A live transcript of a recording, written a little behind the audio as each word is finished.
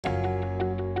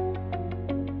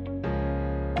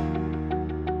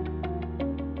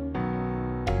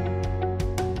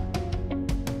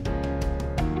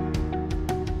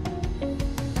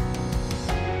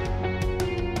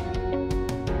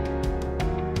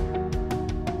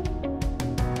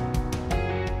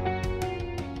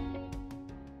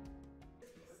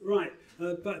Right,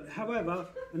 but however,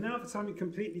 and now for something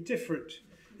completely different.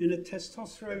 In a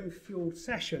testosterone-fueled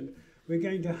session, we're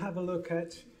going to have a look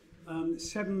at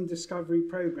 7 discovery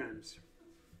programs.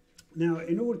 Now,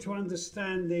 in order to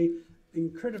understand the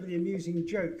incredibly amusing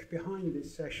joke behind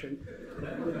this session,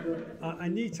 I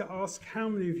need to ask how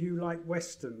many of you like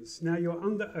Westerns. Now, you're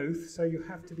under oath, so you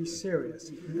have to be serious.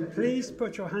 Please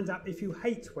put your hand up if you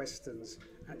hate Westerns,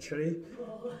 actually.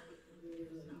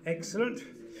 Excellent.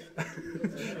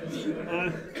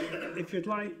 If you'd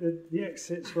like, the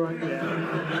exit's right there.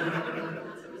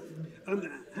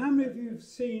 How many of you have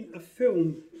seen a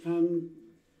film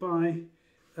by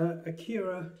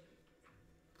Akira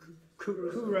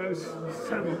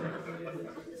Kurosawa?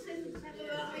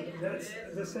 That's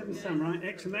the Seven Samurai.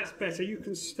 Excellent, that's better. You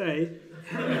can stay.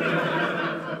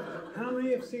 How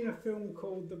many have seen a film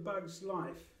called The Bug's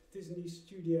Life? Disney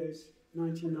Studios,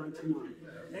 1999.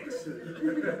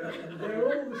 Excellent. They're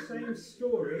all the same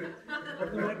story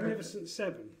of the Magnificent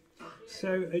Seven.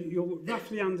 So you'll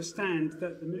roughly understand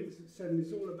that the Magnificent Seven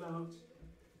is all about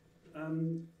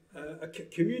a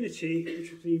community which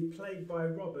has been plagued by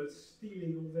robbers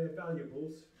stealing all their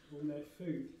valuables, all their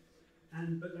food,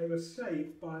 but they were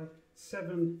saved by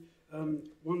 7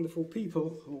 wonderful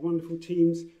people or wonderful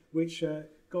teams which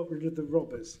got rid of the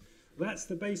robbers. That's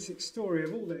the basic story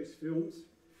of all those films,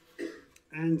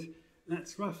 and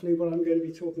that's roughly what I'm going to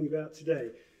be talking about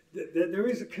today. There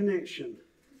is a connection,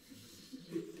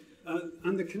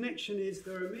 and the connection is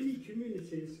there are many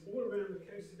communities all around the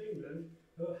coast of England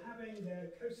who are having their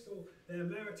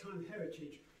maritime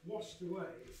heritage washed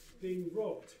away, being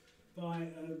robbed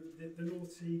by the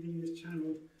North Sea, the English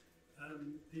Channel,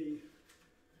 the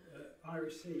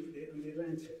Irish Sea and the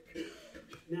Atlantic.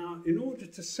 Now, in order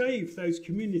to save those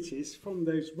communities from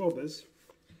those robbers,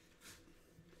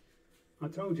 I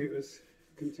told you it was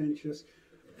contentious,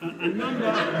 a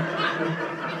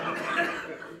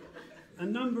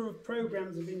number of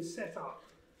programs have been set up,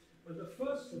 but the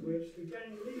first of which, the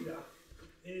gang leader,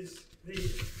 is the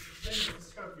Thames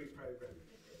Discovery Program.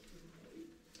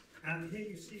 And here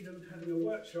you see them having a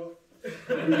workshop,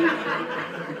 and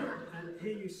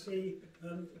here you see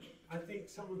I think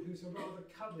someone who's a rather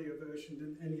cuddlier version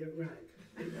than Elliot Ragg.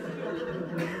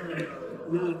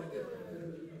 Now,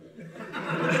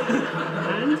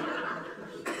 and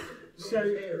so,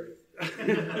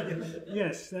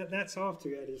 yes, that's after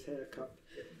he had his hair cut.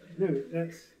 No,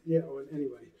 that's, yeah, well,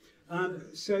 anyway.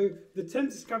 So the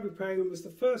Thames Discovery Programme was the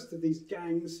first of these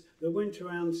gangs that went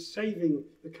around saving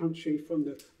the country from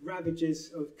the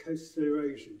ravages of coastal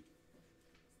erosion.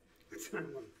 That's that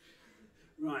one.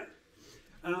 Right.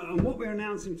 And what we're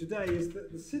announcing today is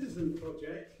that the CITiZAN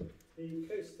project, the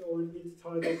Coastal and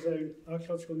Intertidal Zone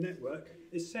Archaeological Network,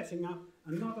 is setting up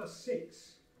another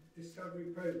 6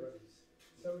 discovery programs.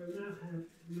 So we'll now have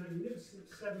magnificent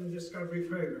 7 discovery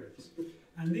programs.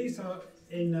 And these are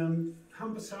in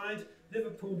Humberside,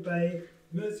 Liverpool Bay,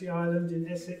 Mersea Island in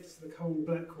Essex, the Coal and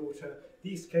Blackwater,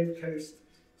 the East Cape Coast,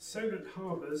 Solent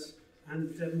Harbours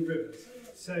and Devon rivers.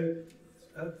 So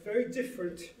very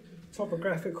different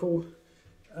topographical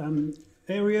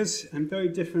areas and very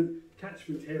different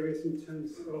catchment areas in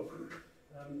terms of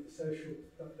social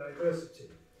diversity.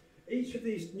 Each of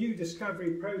these new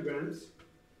discovery programs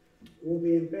will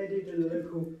be embedded in a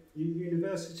local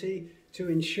university to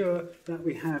ensure that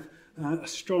we have a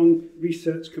strong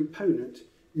research component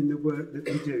in the work that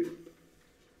we do.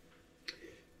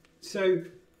 So,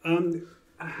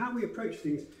 how we approach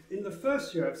things. In the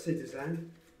first year of CITiZAN,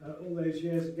 all those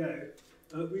years ago,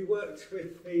 we worked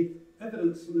with the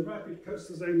evidence from the Rapid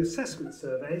Coastal Zone Assessment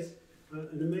Surveys,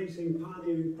 an amazing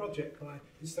pioneering project by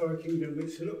Historic England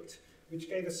which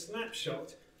gave a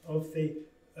snapshot of the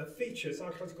features,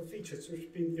 archaeological features, which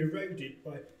have been eroded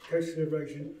by coastal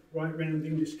erosion right around the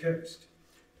English coast.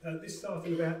 This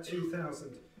started about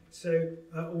 2000. So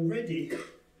already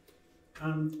a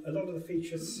lot of the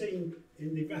features seen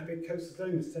in the Rapid Coastal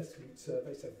Zone Assessment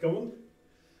Surveys have gone,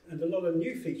 and a lot of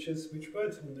new features which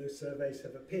weren't on those surveys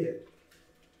have appeared.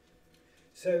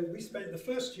 So we spent the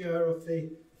first 3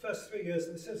 years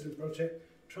of the CITiZAN project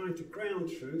trying to ground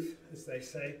truth, as they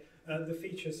say, the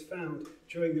features found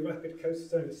during the Rapid Coastal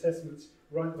Zone assessments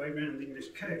right the way around the English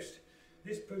coast.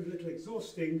 This proved a little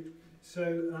exhausting,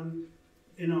 so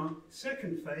in our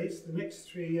second phase, the next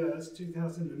 3 years,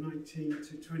 2019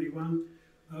 to 21,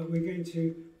 we're going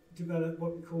to develop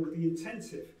what we call the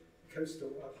intensive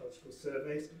coastal archaeological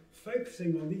surveys,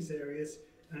 focusing on these areas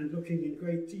and looking in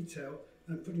great detail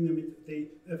and putting them into the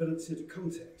evidence into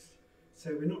context.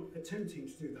 So we're not attempting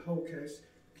to do the whole coast,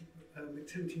 we're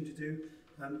attempting to do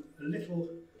a little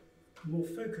more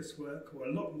focus work, or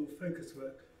a lot more focus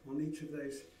work, on each of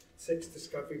those 6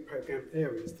 Discovery Programme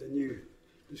areas, the new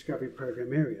Discovery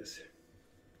Programme areas.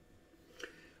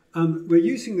 We're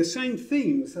using the same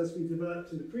themes as we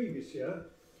developed in the previous year,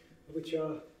 which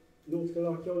are nautical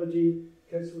archaeology,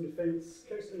 coastal defence,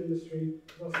 coastal industry,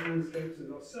 lost landscapes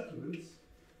and lost settlements,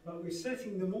 but we're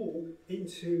setting them all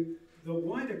into the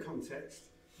wider context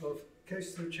of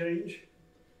coastal change,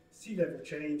 sea level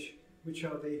change, which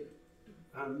are the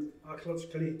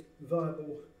archaeologically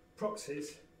viable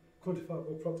proxies,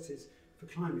 quantifiable proxies for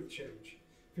climate change.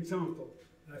 For example,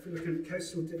 if we look at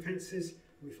coastal defences,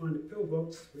 we find a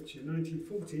pillbox which in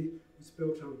 1940 was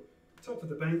built on top of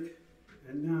the bank,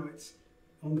 and now it's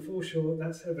on the foreshore.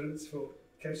 That's evidence for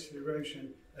coastal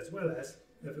erosion as well as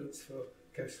evidence for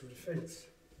coastal defence.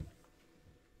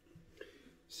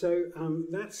 So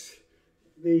that's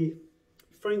the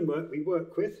framework we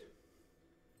work with,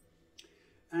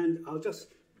 and I'll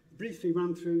just briefly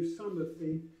run through some of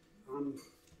the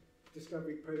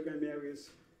Discovery Programme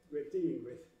areas we're dealing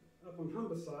with. Up on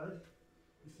Humberside,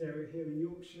 this area here in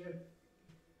Yorkshire,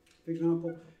 for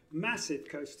example, massive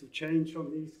coastal change on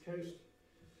the east coast.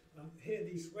 Here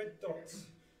these red dots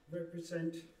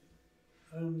represent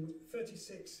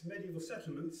 36 medieval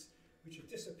settlements which have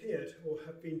disappeared or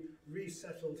have been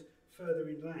resettled further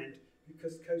inland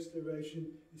because coastal erosion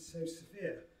is so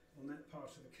severe on that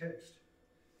part of the coast.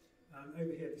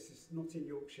 Over here, this is not in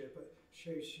Yorkshire, but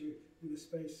shows you in the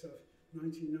space of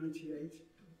 1998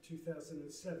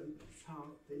 2007 how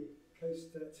the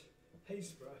coast at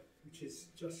Haysborough, which is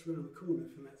just round the corner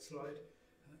from that slide,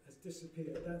 has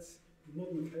disappeared. That's the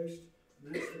modern coast,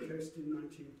 and that's the coast in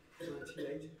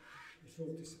 1998. It's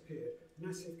all disappeared.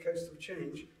 Massive coastal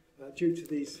change due to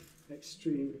these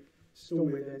extreme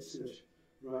storm events and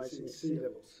rising sea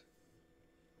levels.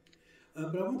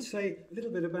 But I want to say a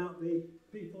little bit about the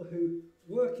people who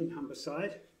work in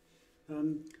Humberside.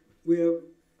 We're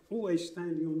always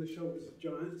standing on the shoulders of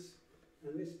giants,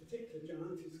 and this particular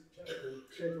giant is a chap called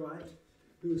Ted Wright,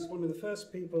 who was one of the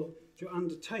first people to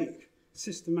undertake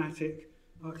systematic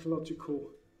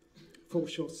archaeological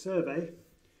foreshore survey,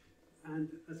 and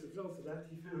as a result of that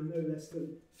he found no less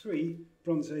than 3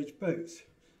 Bronze Age boats.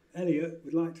 Elliot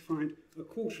would like to find a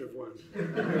quarter of one.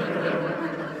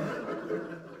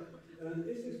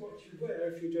 This is what you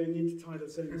wear if you're doing intertidal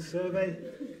zone survey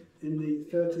in the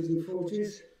 30s and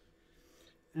 40s.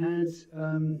 And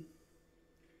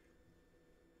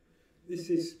this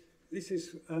is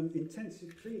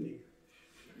intensive cleaning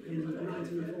in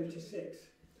 1946,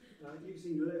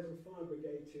 using the local fire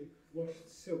brigade to wash the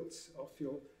silts off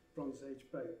your Bronze Age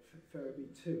boat, Ferriby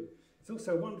 2. It's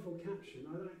also a wonderful caption.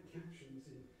 I like captions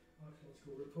in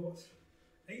archaeological reports.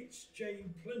 H.J.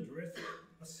 Plundereth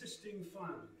assisting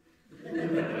fireman.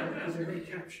 It's a good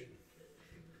caption.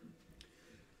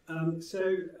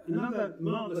 So another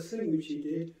marvellous thing which he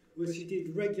did was he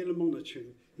did regular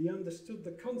monitoring. He understood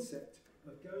the concept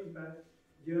of going back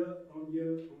year on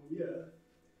year on year,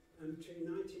 and between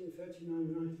 1939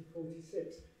 and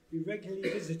 1946 he regularly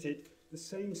visited the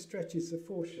same stretches of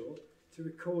foreshore to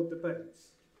record the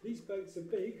boats. These boats are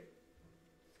big,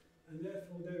 and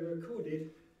therefore they were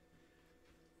recorded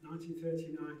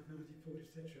 1939, 1940,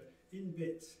 etc. in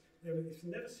bits. It's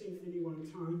never seen at any one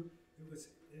time. It was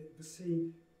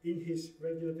seen in his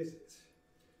regular visits.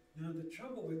 Now the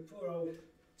trouble with poor old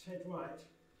Ted Wright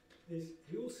is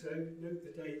he also, note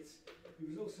the dates, he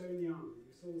was also in the army. He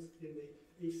was also in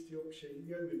the East Yorkshire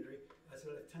Yeomanry as a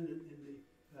lieutenant in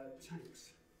the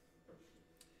tanks.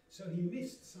 So he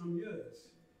missed some years.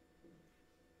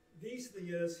 These are the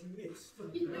years he missed.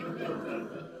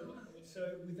 So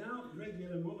without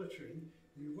regular monitoring,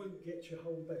 you won't get your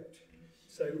whole boat.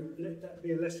 So let that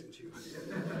be a lesson to you.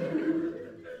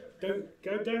 Don't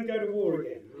go to war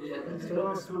again. It's the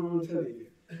last time I'm telling you.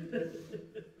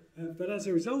 But as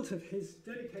a result of his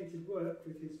dedicated work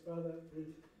with his brother and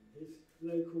his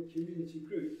local community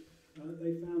group,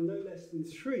 they found no less than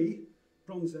 3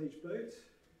 Bronze Age boats.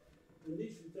 And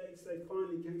these are the dates they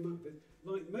finally came up with.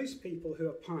 Like most people who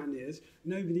are pioneers,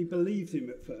 nobody believed him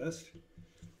at first.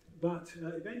 But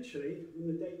eventually, when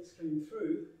the dates came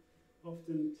through,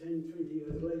 often 10, 20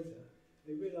 years later,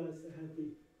 they realised they had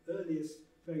the earliest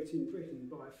boat in Britain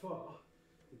by far.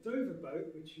 The Dover boat,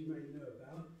 which you may know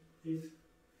about, is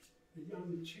a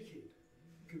young chicken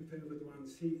compared with the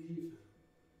ones he found.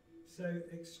 So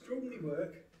extraordinary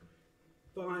work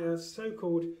by a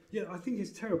so-called, I think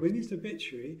it's terrible, in his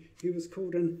obituary he was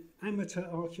called an amateur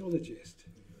archaeologist.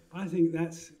 I think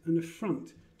that's an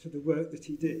affront to the work that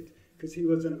he did, because he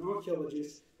was an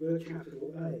archaeologist with a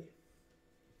capital A.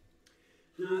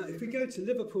 Now, if we go to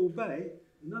Liverpool Bay,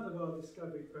 another of our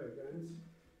discovery programmes,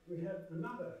 we have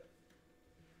another,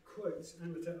 quote,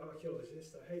 amateur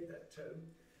archaeologist, I hate that term,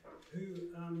 who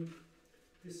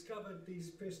discovered these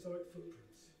prehistoric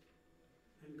footprints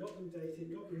and got them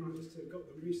dated, got them understood, got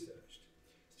them researched.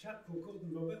 It's a chap called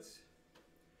Gordon Roberts,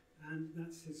 and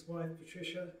that's his wife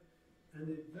Patricia, and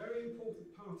a very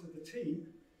important part of the team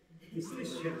is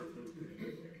this chap,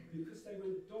 because they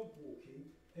went dog walking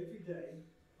every day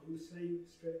on the same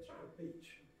stretch of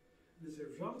beach. And as a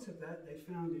result of that, they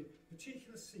found in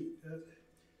particular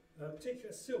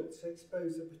silts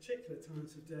exposed at particular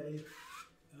times of day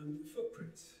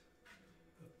footprints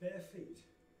of bare feet,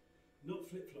 not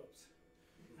flip-flops,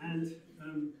 and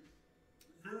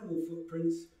animal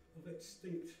footprints of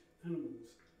extinct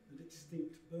animals and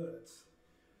extinct birds.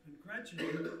 And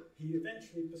gradually, he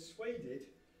eventually persuaded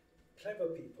clever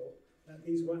people that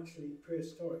these were actually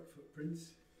prehistoric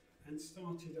footprints and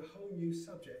started a whole new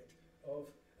subject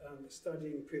of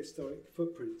studying prehistoric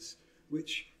footprints,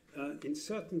 which in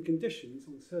certain conditions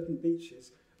on certain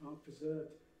beaches are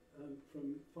preserved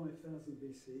from 5000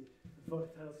 BC,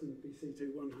 5000 BC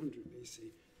to 100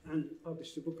 BC, and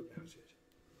published a book about it.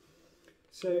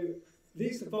 So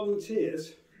these are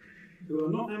volunteers who are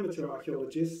not amateur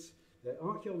archaeologists, they're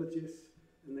archaeologists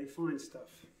and they find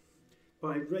stuff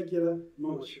by regular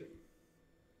monitoring.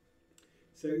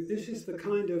 So this is the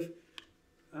kind of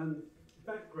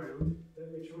background that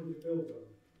we're trying to build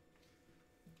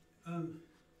on. I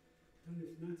don't know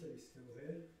if Natalie's still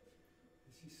here.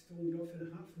 Is she stormed off in a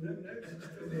huff? No, she's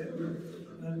still here.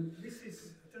 This is,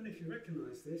 I don't know if you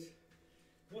recognise this.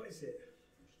 What is it?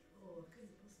 Oh, I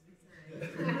couldn't possibly say.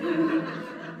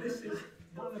 This is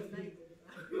one of the...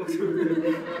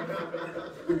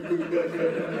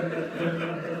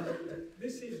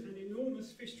 This is an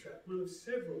enormous fish trap, one of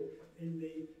several in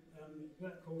the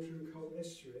Blackwater and Coal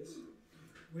estuaries,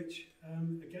 which,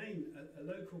 again, a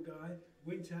local guy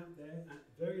went out there at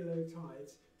very low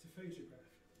tides to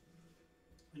photograph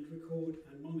and record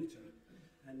and monitor.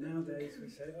 And nowadays we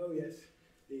say, oh yes,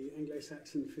 the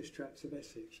Anglo-Saxon fish traps of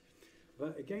Essex.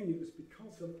 But again, it was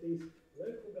because of these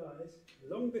local guys,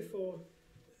 long before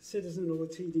CITiZAN or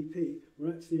the TDP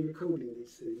were actually recording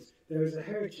these things. There is a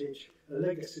heritage, a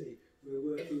legacy we're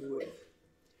working with.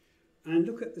 And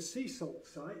look at the sea salt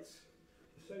sites,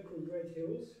 the so-called Red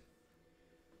Hills.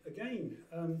 Again,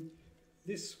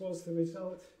 this was the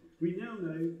result. We now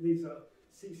know these are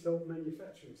sea salt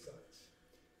manufacturing sites.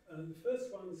 The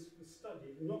first ones were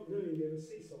studied, not knowing they were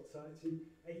sea salt sites, in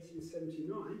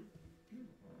 1879.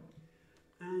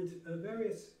 And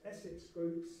various Essex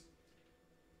groups,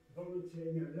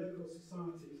 volunteering, local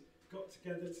societies, got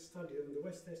together to study them, the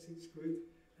West Essex Group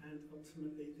and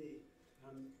ultimately the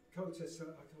Colchester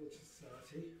Archaeology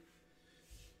Society,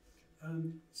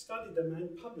 studied them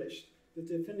and published the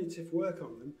definitive work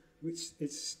on them, which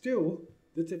is still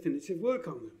the definitive work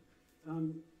on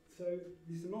them. So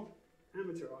these are not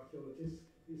amateur archaeologists,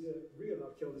 these are real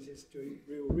archaeologists doing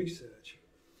real research.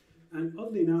 And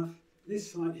oddly enough,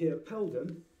 this site here,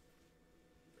 Peldon,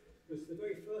 was the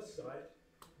very first site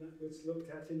that was looked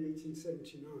at in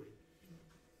 1879.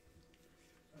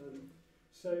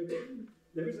 So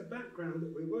there is a background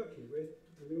that we're working with,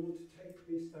 and we want to take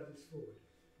these studies forward.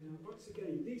 Now, once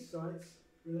again, these sites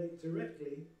relate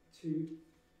directly to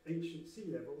ancient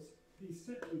sea levels. These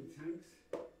settling tanks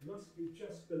must be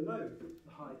just below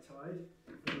the high tide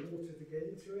for the water to get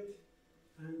into it,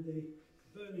 and the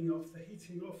burning off, the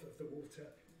heating off of the water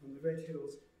on the Red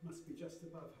Hills must be just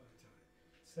above high tide.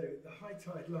 So the high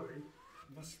tide line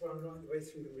must run right the way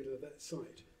through the middle of that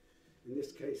site, in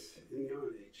this case in the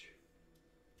Iron Age.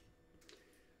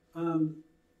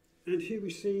 And here we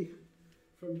see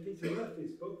from Peter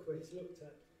Murphy's book, where he's looked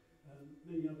at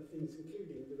many other things,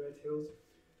 including the Red Hills.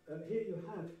 Here you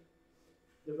have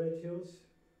the Red Hills,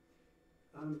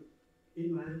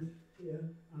 inland here,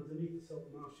 underneath the salt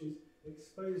marshes,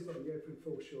 exposed on the open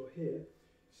foreshore here.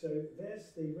 So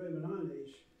there's the Roman Iron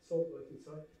Age salt working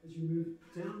site. As you move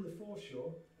down the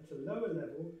foreshore, at a lower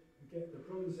level, you get the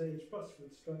Bronze Age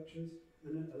brushwood structures,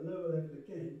 and at a lower level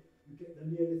again, you get the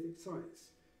Neolithic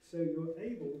sites. So you're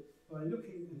able, by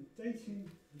looking and dating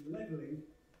and levelling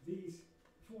these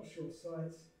foreshore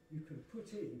sites, you can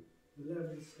put in the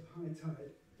levels of high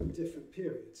tide in different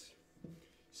periods.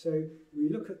 So we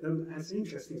look at them as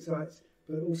interesting sites,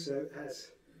 but also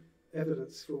as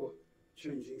evidence for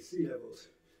changing sea levels.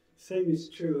 Same is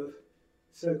true of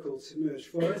so-called submerged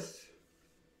forests.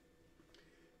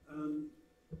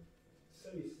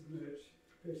 Semi-submerged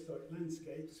prehistoric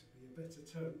landscapes would be a better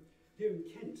term. Here in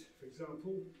Kent, for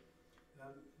example,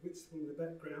 Whitstable in the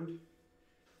background,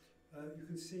 you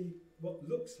can see what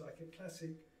looks like a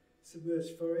classic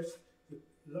submerged forest, the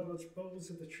large boles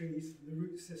of the trees and the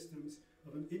root systems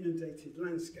of an inundated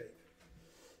landscape.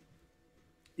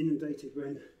 Inundated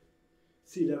when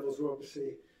sea levels were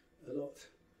obviously a lot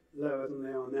lower than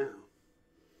they are now.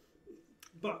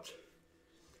 But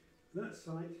that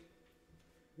site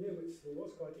near Whitstable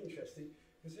was quite interesting,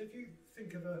 because if you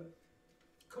think of a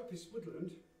coppice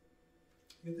woodland,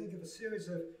 you think of a series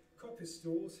of coppice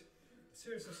stalls, a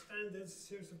series of standards, a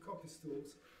series of coppice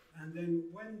stalls, and then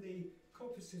when the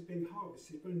coppice is being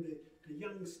harvested, when the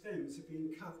young stems are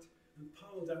being cut and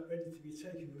piled up ready to be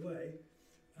taken away,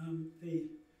 the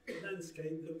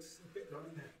landscape looks a bit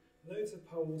like that. Loads of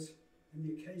poles and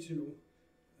the occasional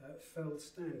felled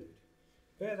standard.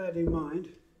 Bear that in mind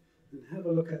and have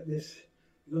a look at this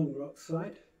long rock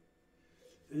site,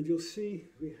 and you'll see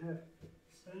we have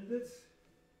standards,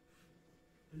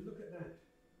 and look at that,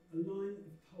 a line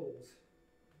of poles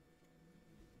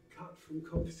cut from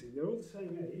coppicing. They're all the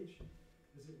same age,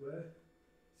 as it were,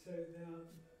 so they are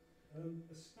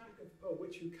a stack of pole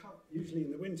which you cut usually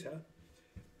in the winter,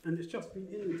 and it's just been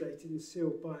inundated and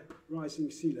sealed by rising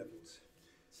sea levels.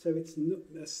 So it's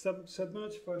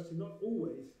submerged forests are not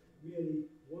always really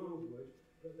wildwood,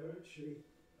 but they're actually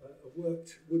a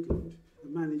worked woodland, a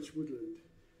managed woodland,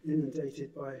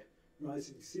 inundated by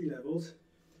rising sea levels.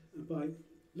 And by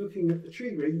looking at the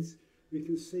tree rings, we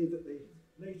can see that the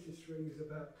latest ring is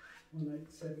about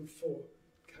 1874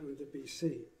 calendar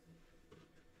BC.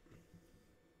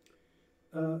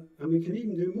 And we can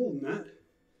even do more than that.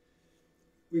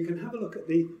 We can have a look at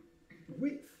the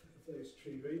width of those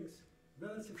tree rings,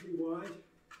 relatively wide,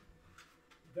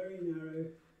 very narrow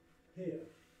here,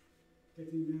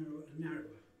 getting narrower and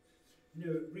narrower. You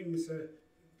know, rings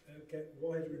get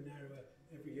wider and narrower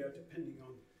every year depending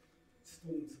on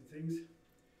storms and things.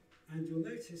 And you'll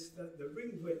notice that the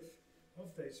ring width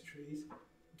of those trees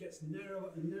gets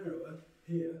narrower and narrower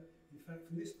here. In fact,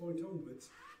 from this point onwards,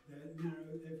 they're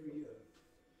narrow every year,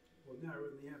 or narrower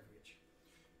than the average.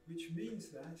 Which means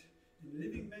that, in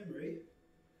living memory,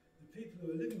 the people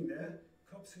who are living there,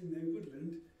 coppicing their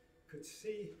woodland, could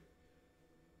see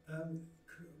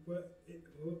were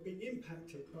being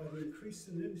impacted by the increased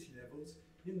salinity levels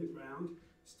in the ground,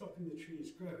 stopping the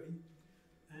trees growing,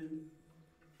 and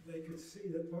they could see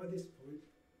that by this point,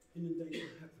 inundation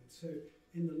happened. So,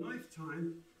 in the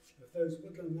lifetime of those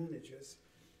woodland managers,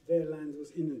 their land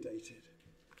was inundated.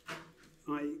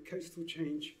 i.e. coastal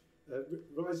change,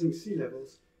 rising sea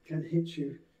levels can hit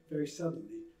you very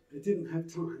suddenly. They didn't have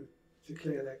time to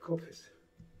clear their coppice.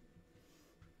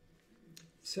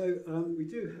 So we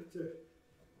do have to,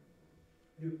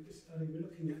 this study we're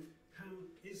looking at how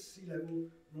is sea level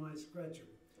rise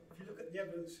gradual. If you look at the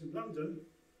evidence in London,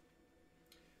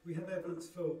 we have evidence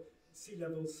for sea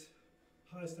levels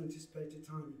highest anticipated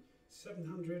time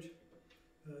 700,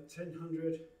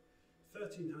 1000,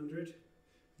 1300.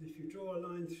 And if you draw a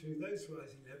line through those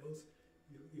rising levels,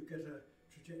 you get a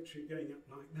trajectory going up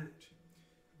like that.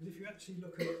 But if you actually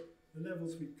look at the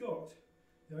levels we've got,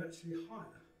 they're actually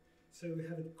higher. So we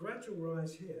have a gradual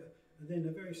rise here, and then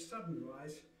a very sudden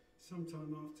rise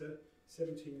sometime after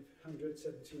 1700,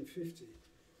 1750.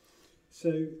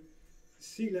 So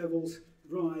sea levels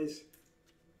rise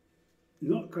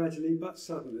not gradually, but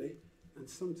suddenly, and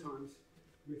sometimes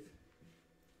with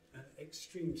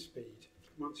extreme speed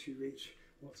once you reach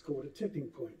what's called a tipping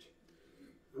point.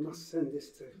 I must send this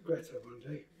to Greta one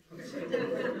day.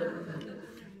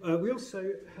 We also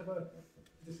have a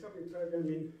discovery program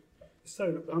in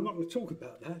Solent, but I'm not going to talk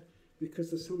about that because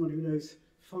there's someone who knows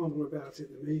far more about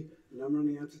it than me, and I'm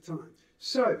running out of time.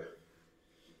 So,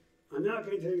 I'm now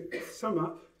going to sum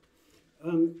up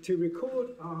to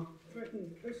record our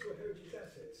threatened coastal heritage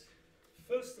assets.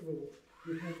 First of all,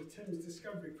 we have the Thames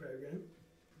Discovery Programme.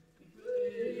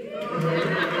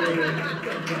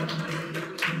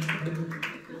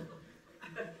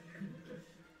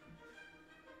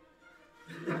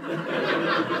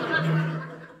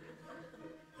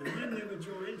 And then they were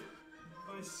joined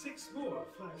by 6 more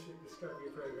flagship discovery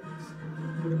programs.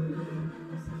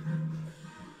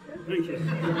 Thank you.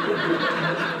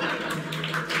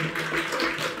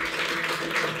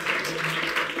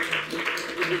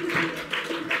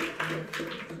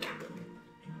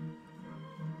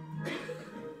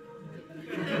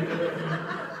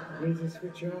 Ready to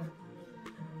switch off?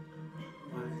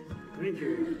 Right. Thank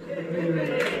you.